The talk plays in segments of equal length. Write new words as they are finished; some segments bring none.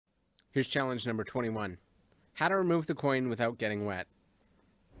Here's challenge number 21. How to remove the coin without getting wet.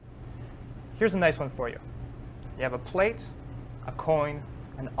 Here's a nice one for you. You have a plate, a coin,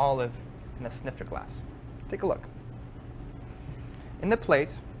 an olive, and a snifter glass. Take a look. In the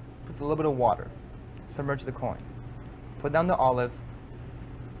plate, put a little bit of water. Submerge the coin. Put down the olive,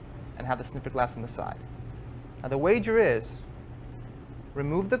 and have the snifter glass on the side. Now the wager is,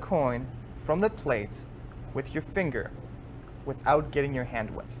 remove the coin from the plate with your finger without getting your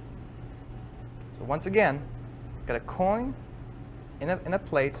hand wet. So once again, got a coin in a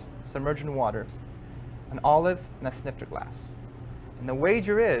plate, submerged in water, an olive, and a snifter glass. And the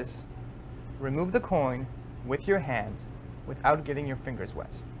wager is, remove the coin with your hand without getting your fingers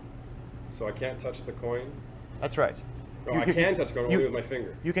wet. So I can't touch the coin? That's right. No, I can touch the coin only with my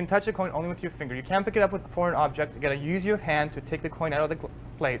finger. You can touch the coin only with your finger. You can't pick it up with foreign objects. You gotta use your hand to take the coin out of the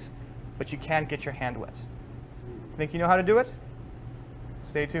plate, but you can't get your hand wet. Think you know how to do it?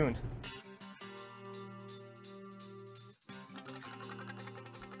 Stay tuned.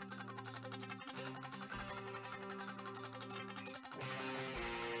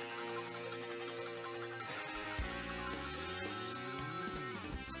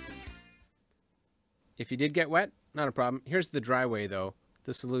 If you did get wet, not a problem. Here's the dry way, though,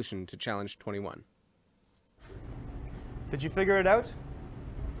 the solution to challenge 21. Did you figure it out?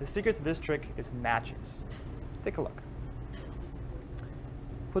 The secret to this trick is matches. Take a look.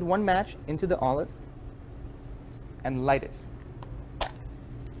 Put one match into the olive and light it.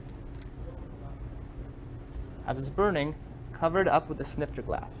 As it's burning, cover it up with a snifter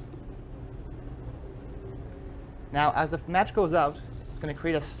glass. Now, as the match goes out, it's going to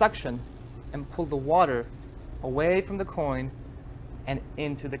create a suction and pull the water away from the coin and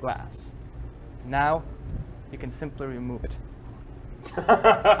into the glass. Now, you can simply remove it.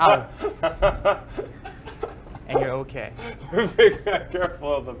 Ow. And you're okay. Be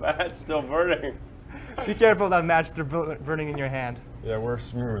careful of the match still burning. Be careful of that match still burning in your hand. Yeah, we're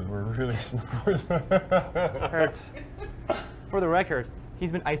smooth. We're really smooth. Hurts. For the record,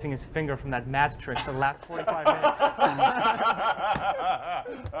 he's been icing his finger from that match trick for the last 45 minutes.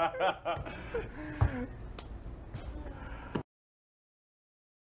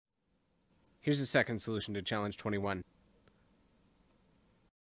 Here's the second solution to challenge 21.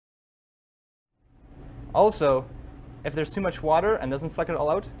 Also, if there's too much water and doesn't suck it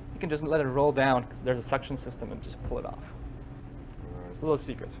all out, you can just let it roll down because there's a suction system and just pull it off. It's a little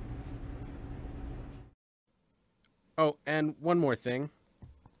secret. Oh, and one more thing.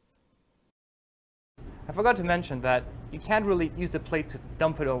 I forgot to mention that you can't really use the plate to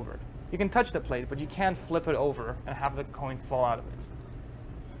dump it over. You can touch the plate, but you can't flip it over and have the coin fall out of it.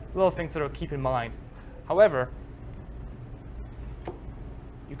 Little things to keep in mind. However,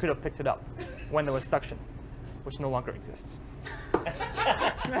 you could have picked it up when there was suction, which no longer exists.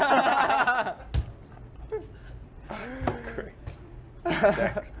 Great.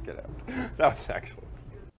 Next, get out. That was excellent.